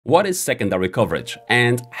What is secondary coverage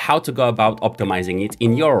and how to go about optimizing it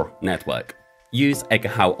in your network? Use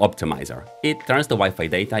Ekahau Optimizer. It turns the Wi-Fi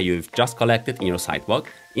data you've just collected in your sidewalk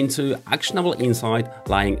into actionable insight,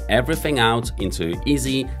 laying everything out into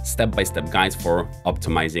easy step-by-step guides for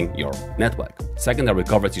optimizing your network. Secondary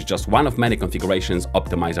coverage is just one of many configurations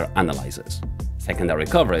Optimizer analyzes. Secondary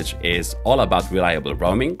coverage is all about reliable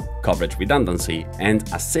roaming, coverage redundancy, and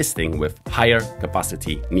assisting with higher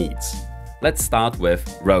capacity needs. Let's start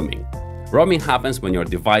with roaming. Roaming happens when your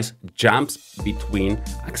device jumps between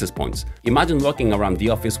access points. Imagine walking around the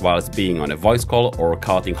office whilst being on a voice call or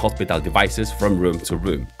carting hospital devices from room to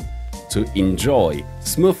room. To enjoy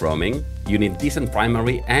smooth roaming, you need decent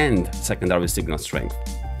primary and secondary signal strength.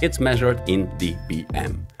 It's measured in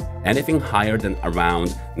dBm. Anything higher than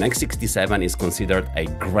around NEC 67 is considered a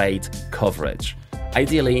great coverage.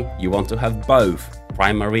 Ideally, you want to have both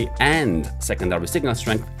primary and secondary signal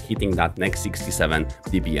strength hitting that NEC 67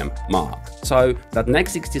 dBm mark. So that NEC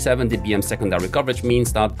 67 dBm secondary coverage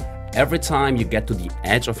means that every time you get to the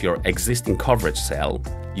edge of your existing coverage cell,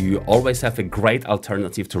 you always have a great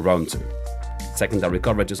alternative to roam to. Secondary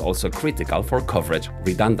coverage is also critical for coverage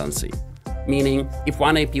redundancy, meaning if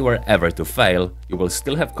one AP were ever to fail, you will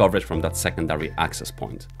still have coverage from that secondary access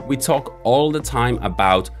point. We talk all the time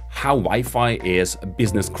about how Wi-Fi is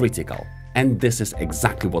business critical. And this is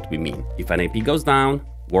exactly what we mean. If an AP goes down,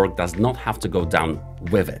 work does not have to go down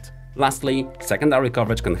with it. Lastly, secondary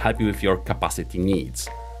coverage can help you with your capacity needs.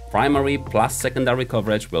 Primary plus secondary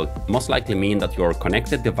coverage will most likely mean that your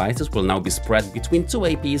connected devices will now be spread between two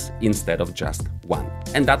APs instead of just one.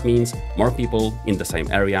 And that means more people in the same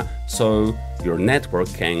area, so your network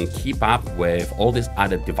can keep up with all these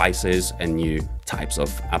added devices and new types of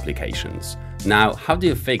applications. Now, how do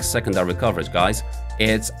you fix secondary coverage, guys?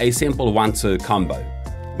 It's a simple 1-2 combo.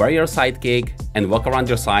 Wear your sidekick and walk around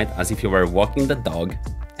your site as if you were walking the dog,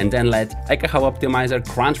 and then let Ekahau Optimizer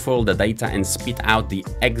crunch through the data and spit out the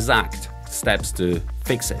exact steps to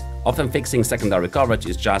fix it. Often fixing secondary coverage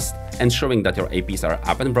is just ensuring that your APs are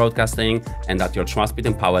up and broadcasting and that your transmit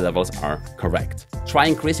and power levels are correct. Try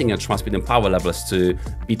increasing your transmit and power levels to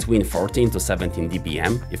between 14 to 17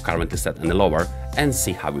 dBm, if currently set any lower, and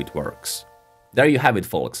see how it works. There you have it,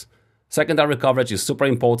 folks. Secondary coverage is super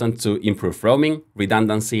important to improve roaming,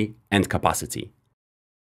 redundancy, and capacity.